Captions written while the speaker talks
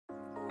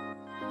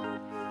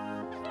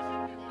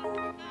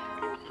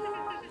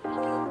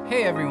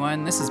Hey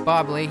everyone, this is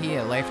Bob Leahy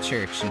at Life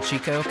Church in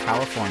Chico,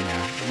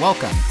 California.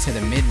 Welcome to the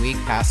Midweek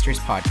Pastors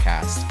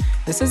Podcast.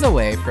 This is a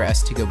way for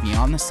us to go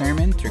beyond the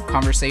sermon through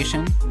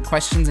conversation,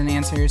 questions and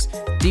answers,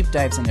 deep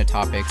dives into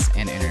topics,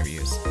 and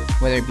interviews.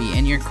 Whether it be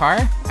in your car,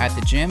 at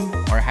the gym,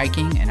 or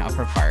hiking in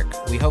Upper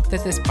Park, we hope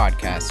that this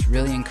podcast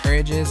really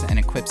encourages and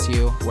equips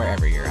you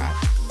wherever you're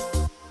at.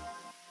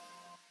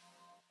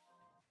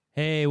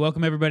 Hey,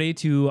 welcome everybody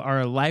to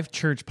our Life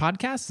Church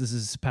podcast. This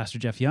is Pastor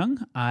Jeff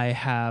Young. I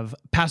have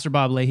Pastor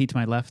Bob Leahy to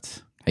my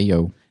left. Hey,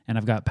 yo. And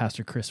I've got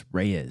Pastor Chris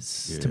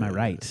Reyes to my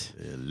right.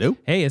 Hello.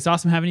 Hey, it's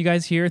awesome having you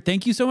guys here.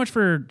 Thank you so much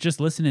for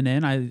just listening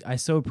in. I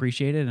so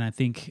appreciate it. And I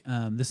think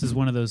this is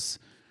one of those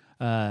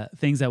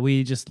things that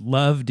we just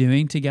love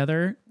doing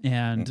together.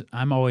 And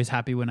I'm always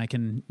happy when I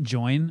can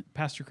join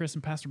Pastor Chris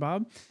and Pastor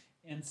Bob.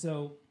 And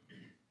so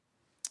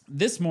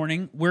this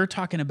morning, we're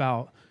talking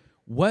about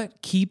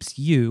what keeps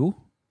you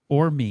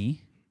or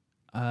me,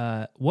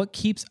 what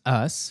keeps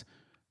us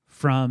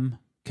from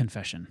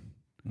confession?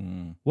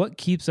 What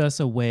keeps us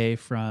away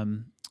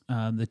from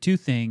the two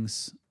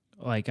things,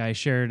 like I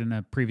shared in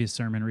a previous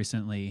sermon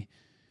recently,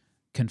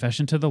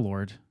 confession to the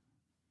Lord,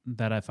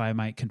 that if I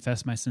might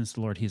confess my sins to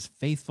the Lord, He is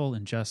faithful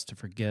and just to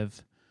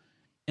forgive.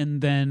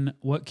 And then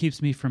what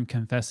keeps me from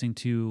confessing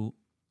to,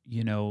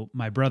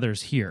 my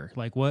brothers here?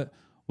 Like what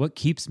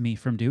keeps me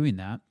from doing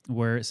that,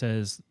 where it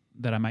says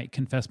that I might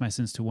confess my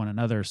sins to one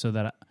another so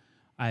that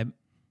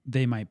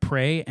they might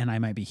pray and I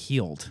might be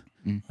healed.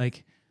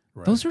 Right.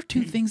 Those are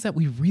two things that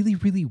we really,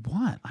 really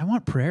want. I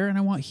want prayer and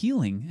I want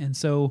healing. And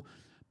so,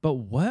 but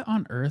what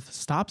on earth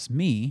stops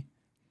me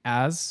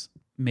as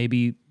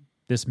maybe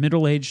this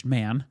middle-aged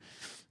man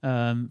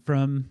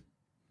from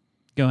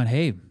going,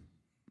 hey,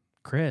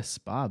 Chris,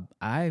 Bob,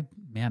 I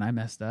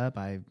messed up.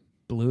 I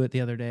blew it the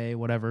other day,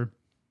 whatever.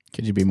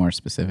 Could you be more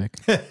specific?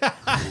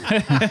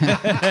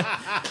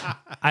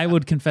 I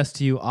would confess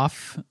to you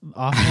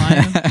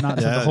offline, not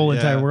to the whole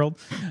entire world.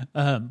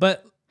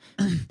 But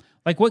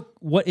like,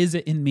 what is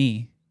it in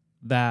me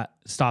that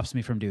stops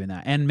me from doing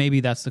that? And maybe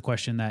that's the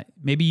question that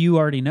maybe you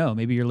already know.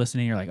 Maybe you're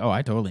listening and you're like, oh,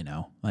 I totally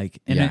know. Like,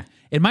 in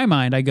my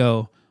mind, I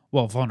go,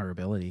 well,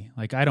 vulnerability.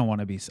 Like, I don't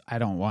want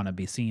to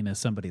be seen as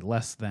somebody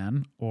less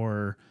than,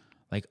 or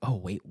like, oh,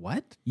 wait,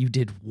 what? You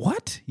did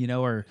what?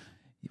 Or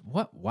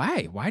what?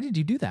 Why did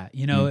you do that?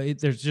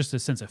 There's just a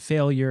sense of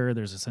failure.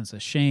 There's a sense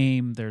of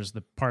shame. There's the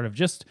part of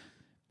just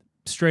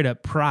straight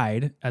up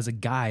pride. As a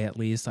guy, at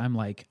least, I'm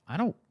like,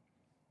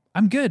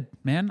 I'm good,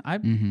 man. I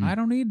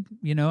don't need,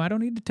 I don't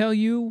need to tell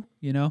you,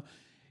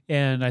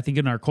 And I think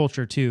in our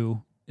culture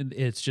too,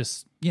 it's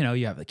just, you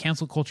have the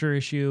cancel culture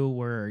issue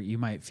where you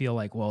might feel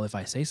like, well, if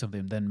I say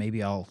something, then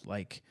maybe I'll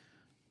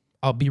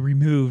be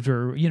removed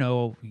or,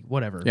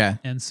 whatever. Yeah.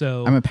 And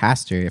so I'm a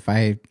pastor. If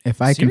I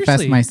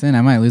confess my sin,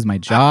 I might lose my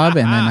job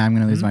and then I'm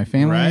going to lose my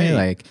family. Right.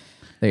 Like,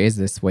 there is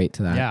this weight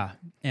to that. Yeah.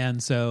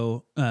 And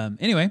so,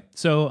 anyway,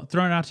 so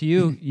throwing it out to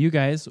you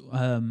guys,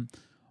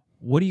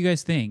 what do you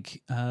guys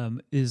think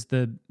is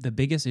the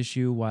biggest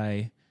issue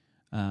why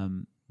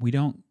we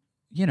don't,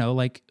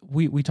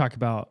 we talk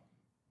about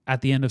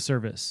at the end of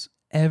service,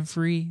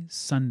 every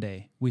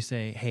Sunday we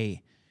say,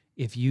 hey,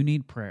 if you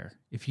need prayer,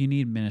 if you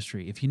need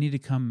ministry, if you need to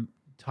come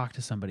talk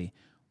to somebody,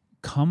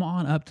 come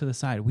on up to the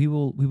side. We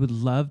would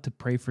love to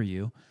pray for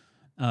you.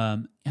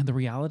 And the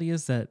reality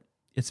is that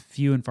it's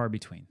few and far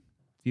between.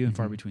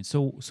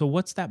 So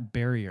what's that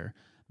barrier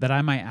that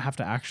I might have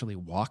to actually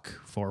walk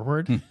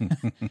forward?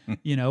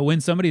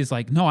 When somebody's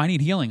like, no, I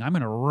need healing, I'm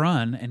going to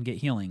run and get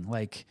healing.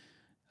 Like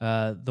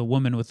the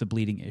woman with the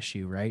bleeding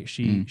issue, right?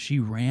 She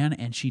ran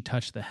and she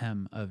touched the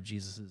hem of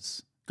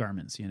Jesus's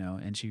garments,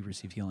 and she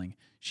received healing.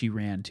 She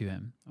ran to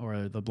him,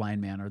 or the blind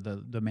man, or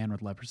the man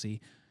with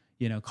leprosy,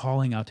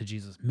 calling out to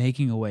Jesus,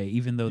 making a way,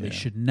 even though they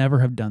should never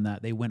have done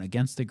that. They went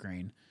against the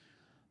grain.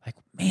 Like,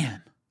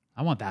 man,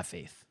 I want that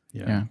faith.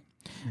 Yeah.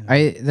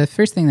 The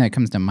first thing that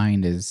comes to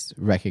mind is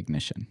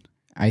recognition.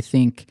 I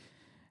think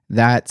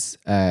that's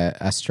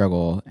a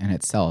struggle in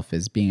itself,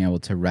 is being able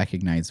to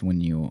recognize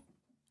when you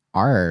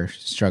are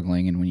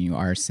struggling and when you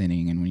are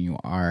sinning and when you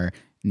are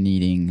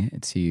needing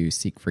to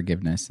seek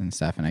forgiveness and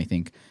stuff. And I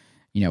think,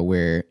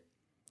 where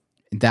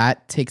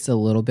that takes a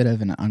little bit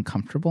of an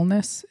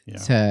uncomfortableness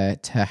to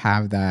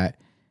have that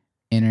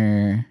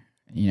inner,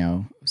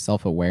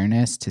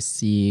 self-awareness to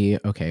see,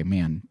 okay,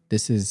 man,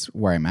 this is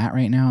where I'm at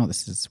right now.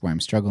 This is where I'm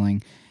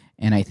struggling.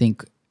 And I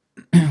think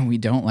we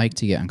don't like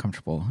to get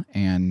uncomfortable,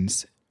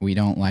 and we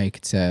don't like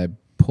to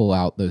pull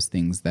out those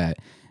things that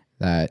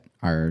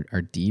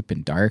are deep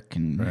and dark,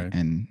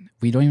 and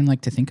we don't even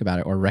like to think about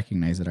it or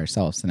recognize it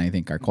ourselves. And I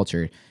think our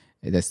culture,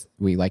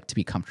 we like to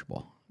be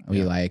comfortable.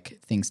 We like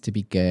things to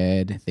be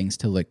good, things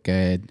to look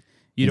good.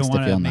 You don't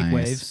want to make nice.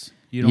 Waves.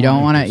 You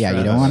don't want to. Yeah,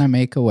 you don't want to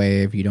make a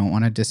wave. You don't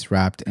want to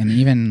disrupt, and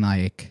even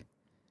like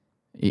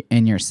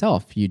in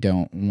yourself, you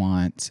don't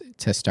want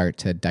to start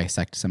to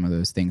dissect some of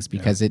those things,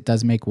 because it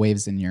does make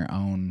waves in your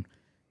own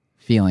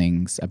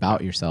feelings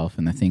about yourself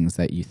and the things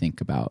that you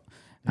think about.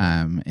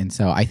 And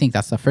so I think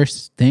that's the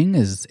first thing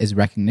is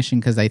recognition,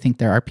 because I think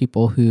there are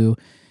people who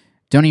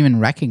don't even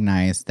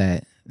recognize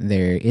that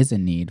there is a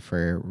need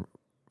for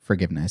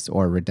forgiveness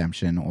or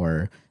redemption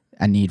or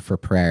a need for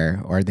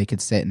prayer, or they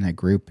could sit in a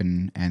group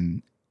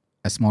and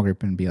a small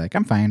group and be like,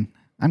 I'm fine,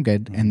 I'm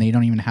good. And they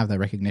don't even have the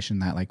recognition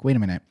that, like, wait a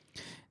minute,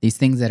 these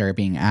things that are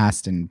being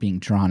asked and being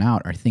drawn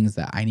out are things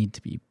that I need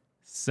to be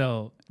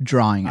So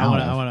drawing out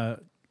of. I want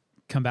to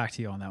come back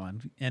to you on that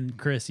one. And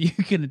Chris, you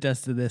can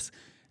attest to this.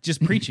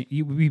 Just preaching.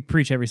 We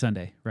preach every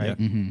Sunday, right?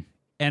 Yeah. Mm-hmm.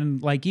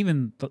 And like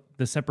even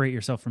the separate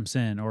yourself from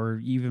sin,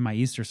 or even my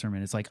Easter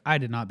sermon, it's like I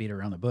did not beat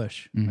around the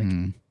bush.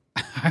 Mm-hmm.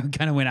 Like I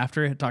kind of went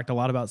after it, talked a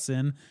lot about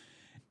sin,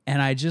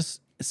 and I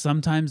just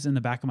sometimes in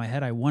the back of my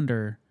head I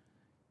wonder,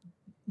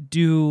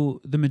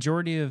 do the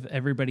majority of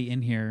everybody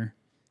in here,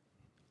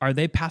 are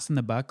they passing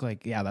the buck?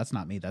 Like, yeah, that's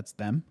not me, that's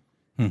them.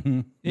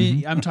 I'm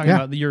talking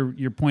Yeah. about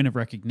your point of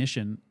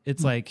recognition.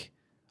 It's like,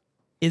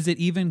 is it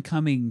even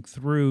coming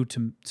through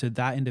to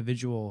that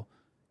individual?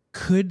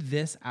 Could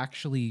this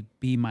actually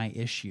be my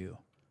issue?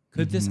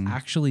 Could this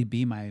actually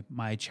be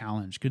my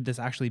challenge? Could this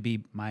actually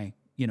be my,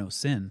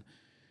 sin?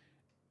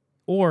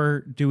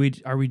 Or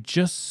are we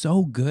just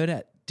so good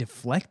at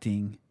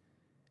deflecting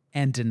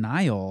and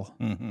denial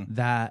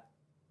that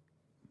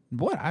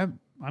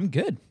I'm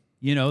good.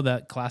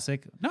 That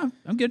classic, no,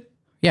 I'm good.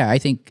 Yeah, I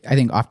think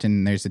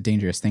often there's a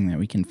dangerous thing that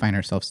we can find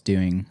ourselves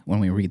doing when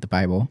we read the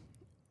Bible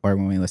or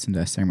when we listen to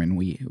a sermon.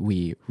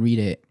 We read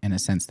it in a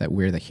sense that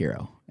we're the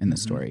hero in the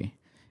story,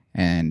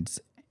 and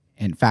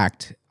in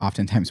fact,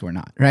 oftentimes we're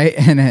not, right?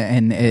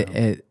 And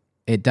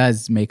it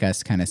does make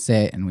us kind of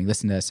sit and we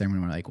listen to a sermon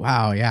and we're like,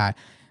 wow, yeah,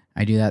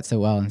 I do that so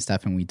well and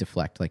stuff, and we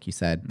deflect, like you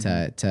said,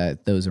 to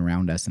those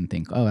around us and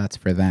think, oh, that's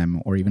for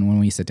them. Or even when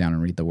we sit down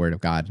and read the Word of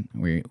God,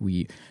 we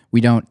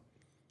don't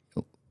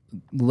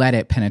let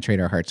it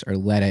penetrate our hearts or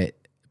let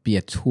it be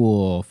a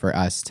tool for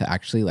us to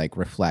actually like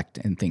reflect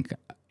and think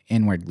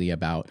inwardly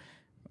about,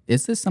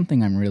 is this something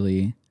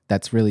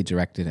that's really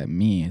directed at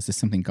me? Is this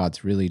something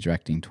God's really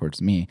directing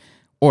towards me?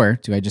 Or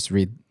do I just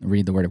read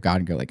the Word of God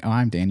and go like, oh,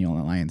 I'm Daniel in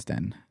the lion's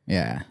den?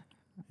 Yeah.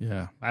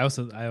 Yeah.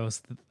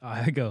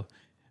 I go,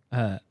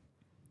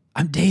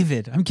 I'm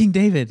David. I'm King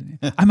David.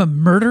 I'm a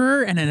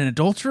murderer and an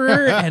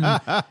adulterer, and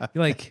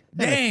you're like,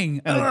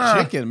 dang, And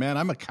a chicken, man.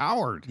 I'm a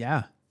coward.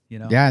 yeah,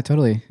 Yeah,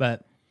 totally.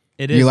 But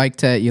it is You like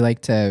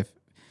to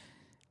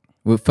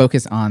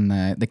focus on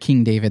the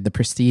King David, the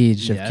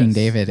prestige of King Yes.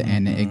 David,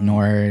 and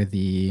ignore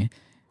the,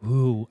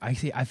 Ooh, I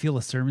feel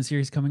a sermon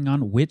series coming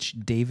on. Which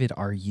David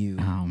are you?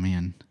 oh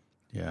man.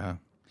 Yeah.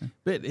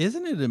 But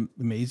isn't it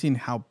amazing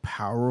how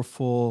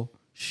powerful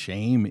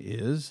shame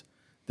is?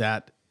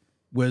 That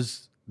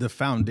was the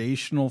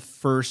foundational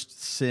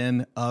first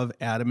sin of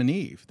Adam and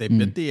Eve. They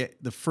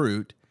bit the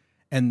fruit,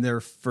 and their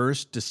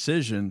first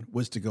decision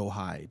was to go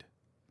hide.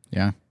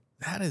 Yeah.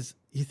 That is,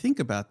 you think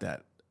about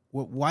that.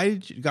 Well,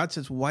 God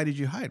says, why did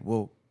you hide?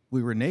 Well,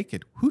 we were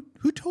naked.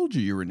 Who told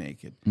you were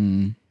naked?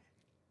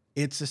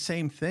 It's the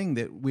same thing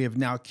that we have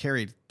now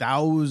carried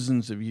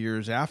thousands of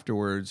years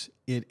afterwards.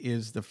 It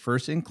is the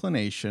first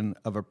inclination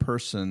of a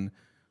person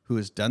who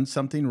has done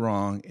something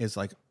wrong is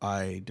like,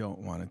 I don't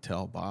want to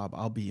tell Bob.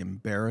 I'll be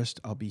embarrassed.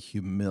 I'll be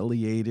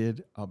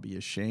humiliated. I'll be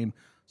ashamed.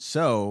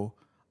 So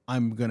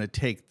I'm going to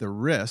take the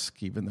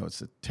risk, even though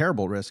it's a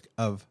terrible risk,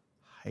 of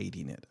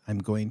hiding it. I'm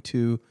going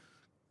to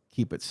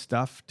keep it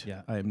stuffed.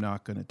 Yeah. I'm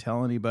not going to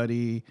tell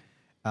anybody.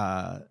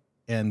 And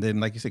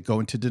then, like you said, go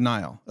into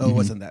denial. Oh, it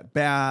wasn't that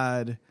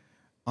bad.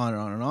 On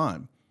and on and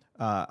on.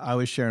 I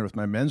was sharing with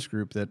my men's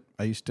group that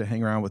I used to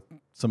hang around with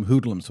some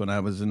hoodlums when I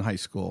was in high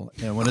school.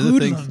 And one of the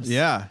things,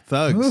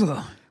 thugs,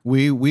 Ugh.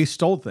 we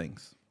stole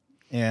things.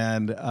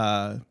 And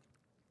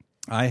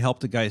I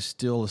helped a guy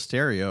steal a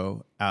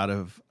stereo out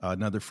of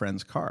another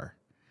friend's car.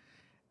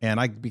 And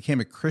I became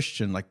a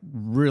Christian like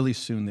really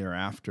soon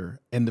thereafter.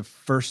 And the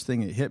first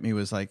thing that hit me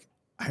was like,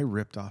 I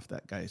ripped off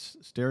that guy's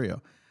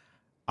stereo.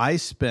 I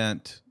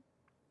spent,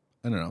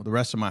 I don't know, the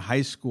rest of my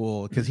high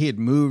school, because he had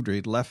moved or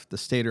he'd left the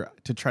state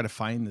to try to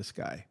find this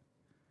guy.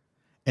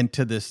 And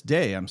to this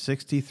day, I'm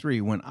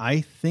 63. When I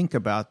think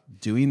about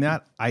doing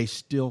that, I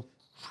still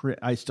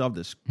have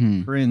this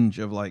cringe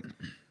of like,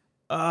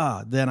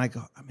 then I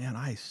go, man,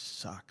 I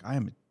suck. I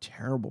am a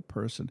terrible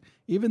person.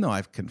 Even though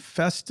I've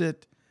confessed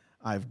it,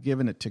 I've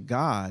given it to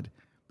God.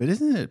 But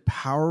isn't it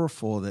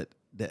powerful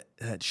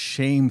that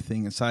shame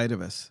thing inside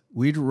of us?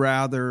 We'd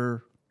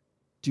rather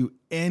do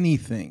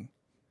anything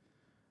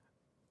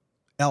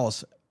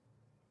else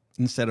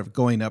instead of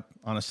going up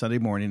on a Sunday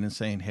morning and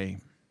saying, hey,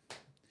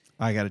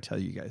 I got to tell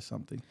you guys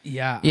something.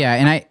 Yeah. Yeah,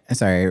 and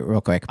sorry,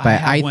 real quick, but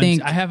I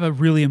think I have a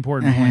really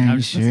important point. I'm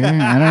just- sure.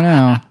 I don't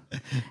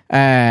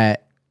know.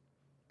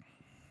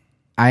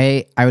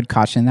 I would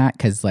caution that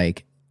because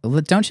like,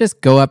 don't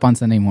just go up on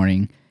Sunday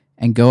morning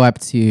and go up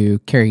to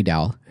Carrie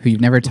Dell, who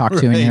you've never talked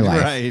to in your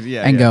life,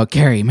 and go,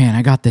 Carrie, man,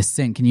 I got this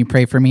sin. Can you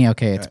pray for me?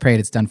 Okay, it's prayed,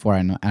 it's done for,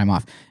 and I'm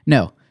off.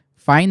 No,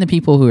 find the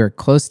people who are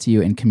close to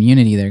you in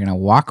community that are going to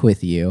walk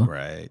with you,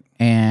 Right.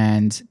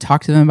 and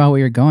talk to them about what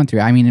you're going through.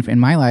 I mean, in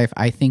my life,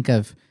 I think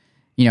of,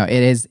 it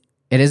is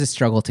a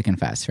struggle to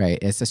confess, right?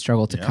 It's a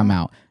struggle to come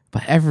out.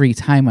 But every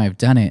time I've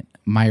done it,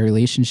 my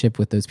relationship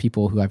with those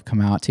people who I've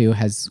come out to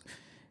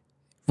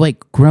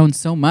like grown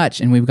so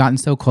much, and we've gotten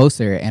so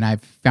closer, and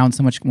I've found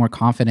so much more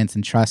confidence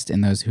and trust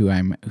in those who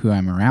I'm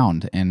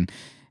around, and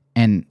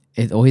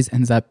it always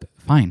ends up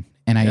fine,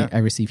 and I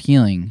receive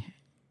healing,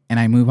 and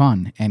I move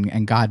on,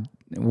 and God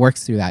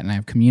works through that, and I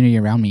have community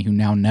around me who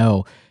now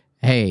know,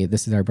 hey,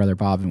 this is our brother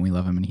Bob, and we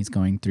love him, and he's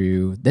going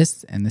through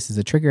this, and this is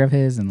a trigger of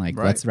his, and like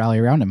let's rally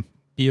around him.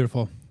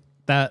 Beautiful.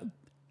 That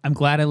I'm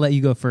glad I let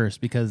you go first,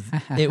 because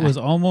it was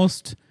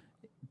almost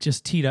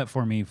just teed up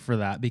for me for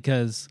that,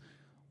 because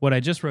what I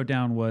just wrote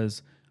down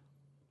was,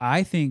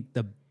 I think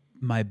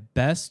my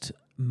best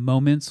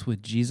moments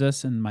with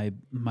Jesus and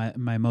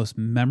my most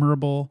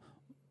memorable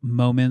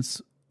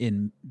moments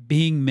in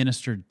being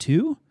ministered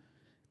to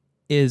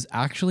is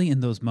actually in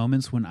those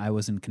moments when I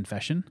was in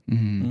confession.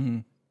 Mm-hmm.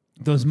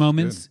 Mm-hmm. Those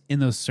moments in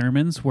those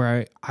sermons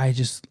where I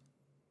just,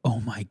 oh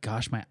my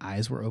gosh, my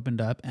eyes were opened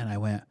up and I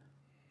went,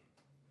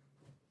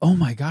 oh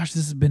my gosh,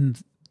 this has been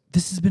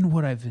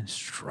what I've been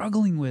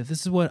struggling with.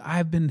 This is what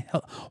I've been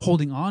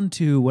holding on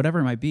to, whatever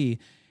it might be.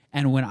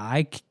 And when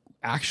I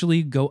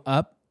actually go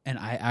up and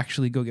I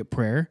actually go get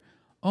prayer,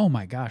 oh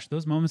my gosh,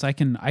 those moments I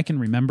can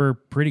remember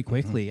pretty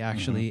quickly,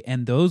 actually.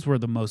 And those were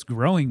the most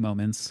growing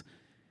moments,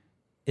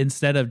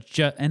 instead of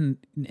just,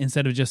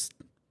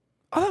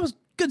 oh, that was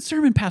good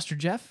sermon, Pastor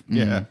Jeff.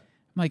 Yeah. I'm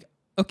like,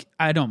 okay,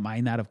 I don't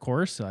mind that, of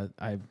course.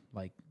 I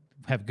like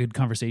have good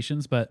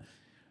conversations, but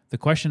the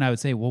question I would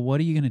say, well, what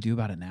are you going to do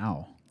about it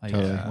now? Like,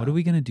 what are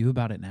we going to do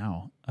about it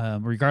now?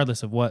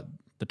 Regardless of what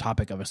the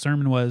topic of a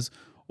sermon was,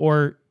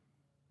 or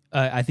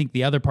I think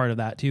the other part of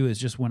that too is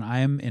just when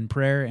I'm in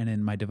prayer and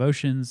in my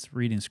devotions,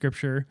 reading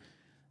scripture,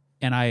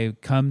 and I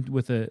come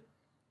with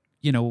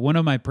one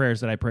of my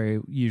prayers that I pray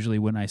usually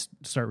when I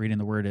start reading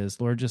the word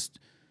is, Lord, just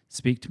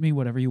speak to me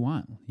whatever you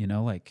want.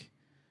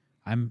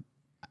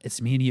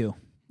 It's me and you.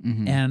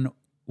 Mm-hmm. And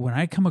when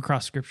I come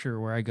across scripture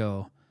where I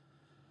go,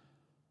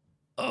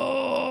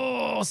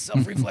 oh,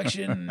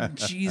 self-reflection,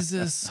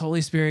 Jesus,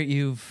 Holy Spirit,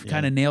 you've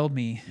kind of nailed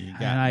me.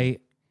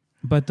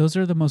 But those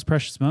are the most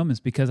precious moments,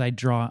 because I'm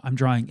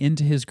drawing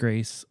into his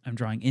grace, I'm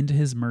drawing into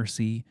his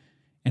mercy,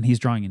 and he's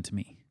drawing into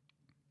me.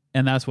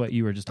 And that's what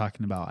you were just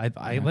talking about.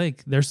 I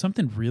like, there's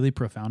something really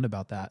profound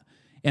about that.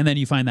 And then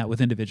you find that with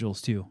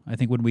individuals too. I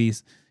think when we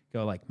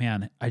go like,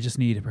 man, I just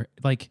need,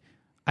 like,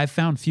 I've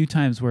found few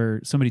times where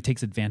somebody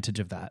takes advantage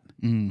of that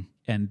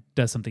and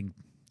does something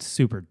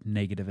super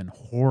negative and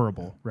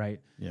horrible, right?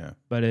 Yeah.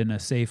 But in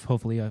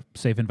hopefully a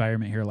safe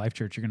environment here at Life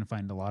Church, you're going to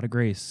find a lot of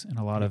grace and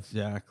a lot of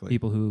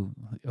people who,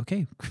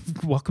 okay,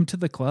 welcome to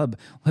the club.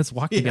 Let's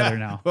walk together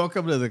now.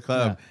 Welcome to the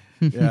club.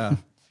 Yeah.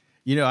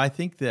 I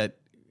think that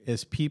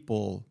as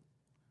people,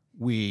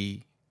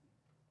 we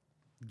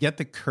get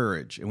the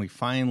courage and we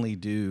finally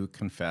do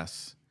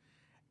confess,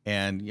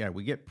 and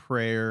we get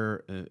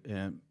prayer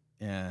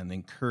and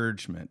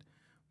encouragement.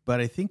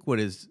 But I think what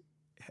is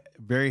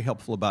very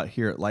helpful about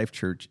here at Life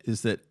Church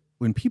is that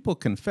when people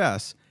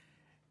confess,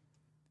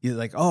 you're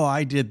like, oh,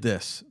 I did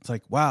this. It's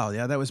like, wow,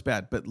 yeah, that was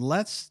bad. But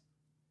let's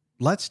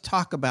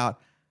talk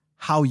about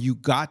how you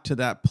got to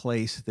that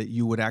place that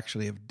you would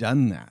actually have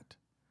done that.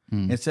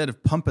 Instead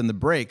of pumping the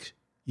brakes,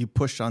 you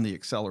pushed on the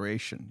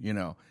acceleration.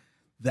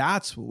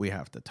 That's what we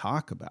have to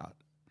talk about.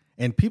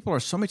 And people are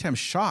so many times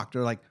shocked.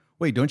 They're like,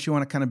 wait, don't you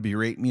want to kind of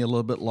berate me a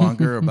little bit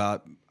longer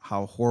about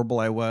how horrible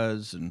I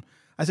was? And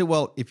I said,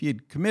 well, if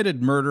you'd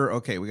committed murder,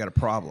 okay, we got a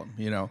problem,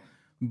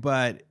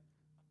 But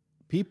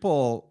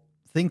people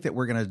think that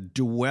we're going to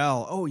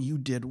dwell, oh, you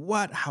did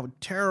what? How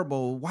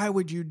terrible. Why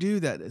would you do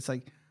that? It's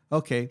like,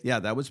 okay, yeah,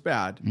 that was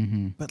bad.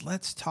 Mm-hmm. But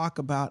let's talk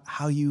about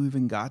how you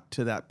even got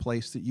to that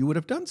place that you would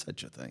have done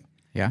such a thing.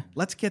 Yeah.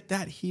 Let's get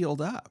that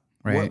healed up.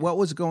 Right. What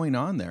was going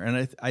on there?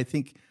 And I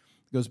think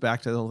it goes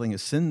back to the whole thing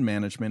of sin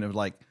management of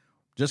like,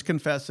 just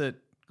confess it,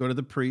 go to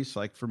the priest.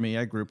 Like for me,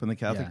 I grew up in the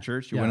Catholic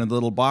Church. You went in the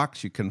little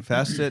box, you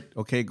confessed it.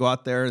 Okay, go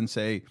out there and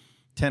say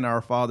 10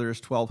 Our Fathers,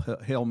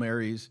 12 Hail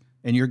Marys,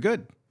 and you're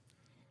good.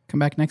 Come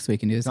back next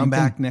week and do the same Come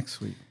back thing.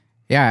 next week.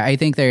 Yeah, I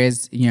think there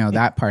is,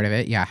 that part of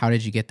it. Yeah, how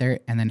did you get there?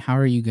 And then how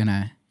are you going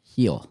to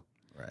heal?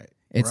 Right.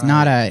 It's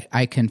not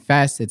I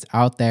confess, it's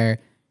out there,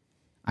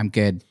 I'm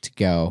good to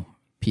go,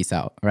 peace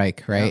out, right?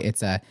 Yeah.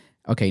 It's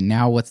okay,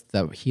 now what's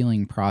the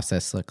healing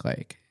process look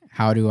like?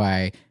 How do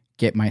I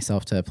get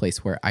myself to a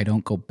place where I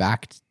don't go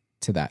back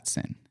to that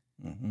sin?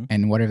 Mm-hmm.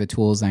 And what are the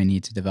tools I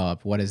need to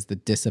develop? What is the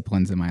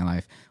disciplines in my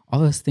life?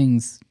 All those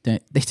things, they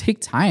take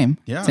time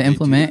to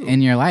implement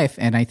in your life.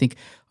 And I think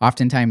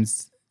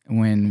oftentimes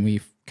when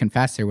we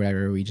confess or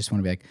whatever, we just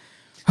want to be like,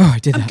 oh, I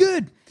did that. I'm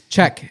good.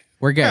 Check.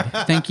 We're good.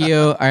 Thank you.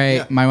 All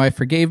right. My wife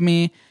forgave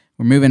me.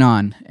 We're moving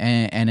on.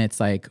 And it's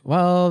like,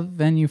 well,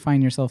 then you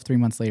find yourself 3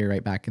 months later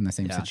right back in the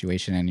same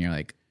situation. And you're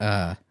like,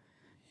 now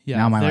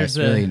my wife's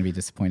really going to be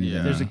disappointed.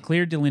 Yeah. There's a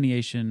clear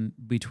delineation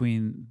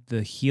between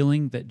the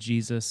healing that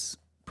Jesus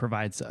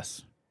provides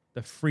us,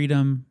 the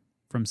freedom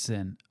from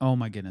sin. Oh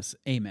my goodness.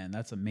 Amen.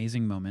 That's an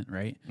amazing moment,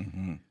 right?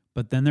 Mm-hmm.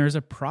 But then there's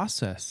a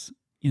process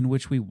in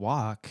which we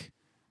walk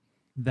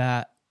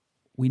that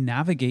we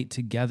navigate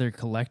together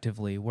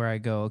collectively, where I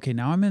go, okay,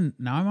 now I'm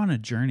on a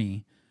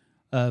journey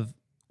of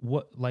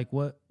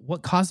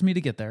what caused me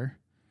to get there,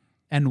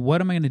 And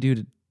what am I going to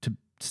do to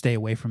stay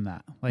away from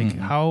that? Like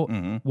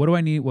what do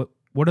I need?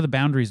 What are the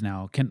boundaries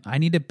now? I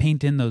need to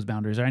paint in those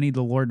boundaries, or I need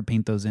the Lord to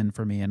paint those in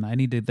for me. And I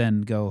need to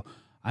then go,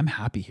 I'm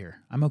happy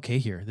here. I'm okay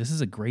here. This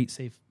is a great,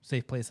 safe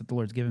place that the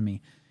Lord's given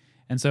me.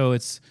 And so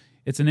it's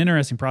an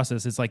interesting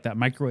process. It's like that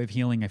microwave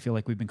healing. I feel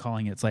like we've been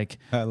calling it. It's like,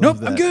 nope,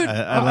 I'm good.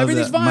 I love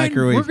everything's that fine.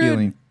 microwave We're good.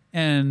 healing.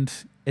 And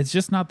it's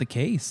just not the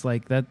case.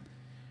 Like that,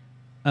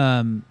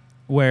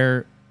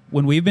 where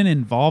when we've been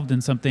involved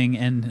in something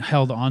and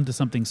held on to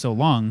something so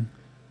long,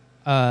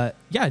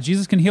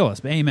 Jesus can heal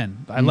us.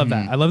 Amen. I love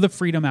that. I love the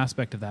freedom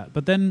aspect of that.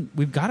 But then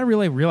we've got to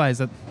really realize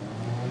that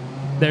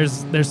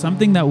there's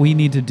something that we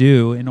need to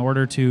do in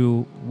order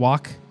to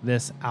walk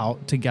this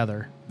out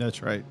together.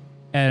 That's right.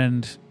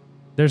 And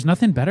there's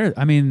nothing better.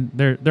 I mean,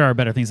 there are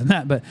better things than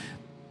that, but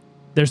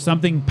there's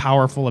something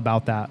powerful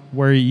about that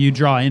where you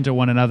draw into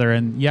one another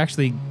and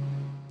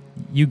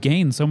you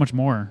gain so much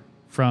more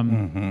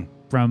from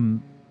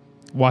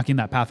walking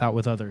that path out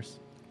with others.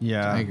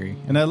 Yeah, I agree.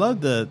 And I love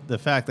the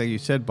fact that you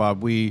said,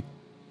 Bob, we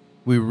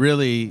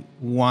really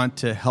want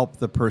to help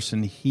the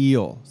person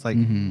heal. It's like,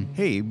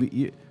 hey,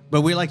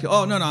 but we like,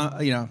 oh,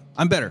 no,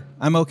 I'm better.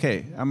 I'm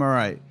okay. I'm all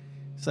right.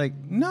 It's like,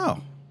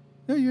 no,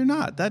 you're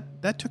not.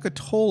 That took a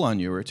toll on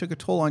you, or it took a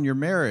toll on your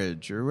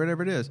marriage, or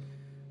whatever it is.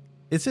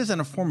 This isn't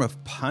a form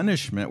of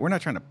punishment. We're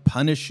not trying to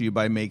punish you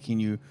by making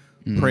you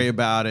pray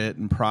about it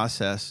and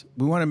process.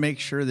 We want to make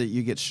sure that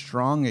you get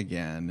strong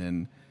again.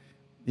 And,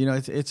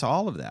 it's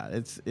all of that.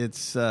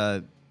 It's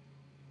that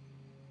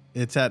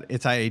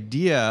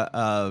idea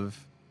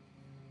of,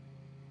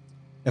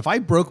 if I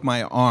broke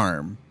my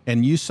arm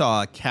and you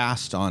saw a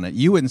cast on it,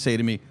 you wouldn't say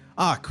to me,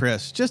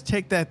 Chris, just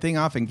take that thing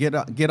off and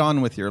get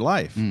on with your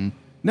life.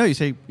 No, you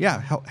say,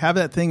 yeah, have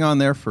that thing on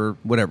there for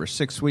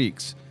 6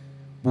 weeks.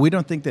 But we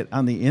don't think that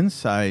on the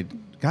inside,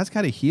 God's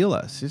got to heal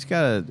us. He's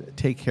got to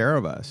take care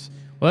of us.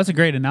 Well, that's a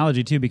great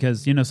analogy too,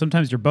 because,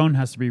 sometimes your bone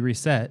has to be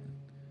reset.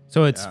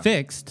 So it's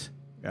fixed,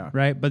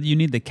 right? But you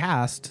need the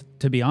cast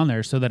to be on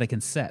there so that it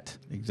can set.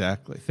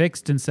 Exactly.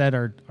 Fixed and set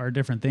are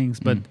different things,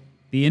 but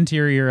the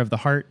interior of the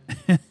heart,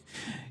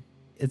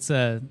 it's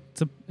a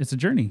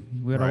journey.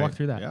 We got to walk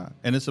through that. Yeah,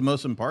 and it's the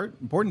most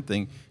important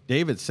thing.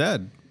 David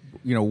said,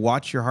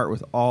 watch your heart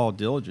with all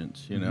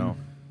diligence,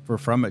 for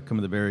from it come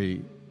the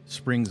very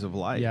springs of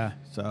life. Yeah.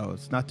 So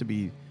it's not to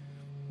be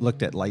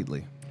looked at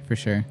lightly. For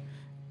sure.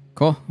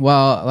 Cool.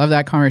 Well, I love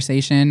that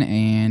conversation,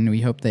 and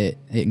we hope that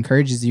it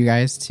encourages you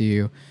guys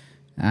to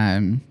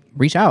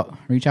reach out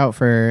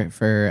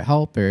for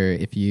help, or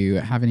if you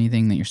have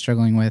anything that you're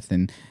struggling with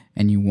and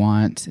you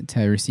want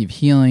to receive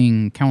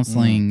healing,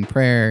 counseling,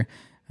 prayer,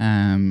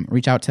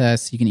 reach out to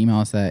us. You can email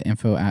us at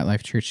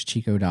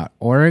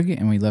info@lifechurchchico.org,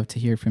 and we'd love to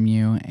hear from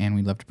you, and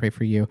we'd love to pray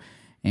for you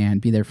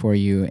and be there for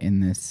you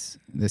in this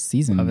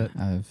season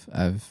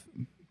of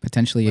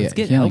potentially Let's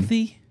get healing.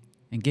 healthy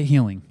and get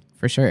healing.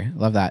 For sure.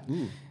 Love that.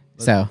 Ooh,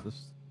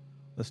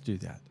 let's do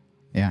that.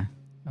 Yeah.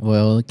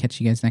 We'll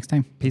catch you guys next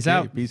time. Peace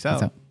out. Peace out.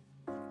 Peace out.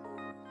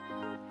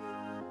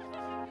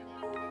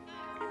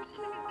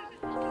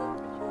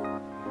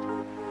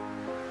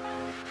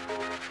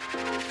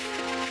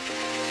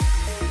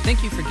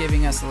 Thank you for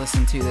giving us a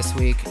listen to this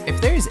week. If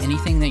there is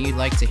anything that you'd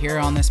like to hear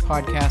on this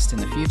podcast in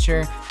the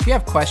future, if you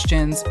have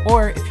questions,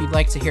 or if you'd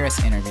like to hear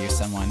us interview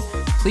someone,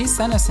 please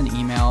send us an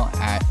email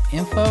at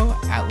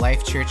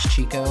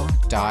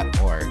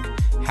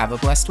info@lifechurchchico.org. Have a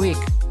blessed week.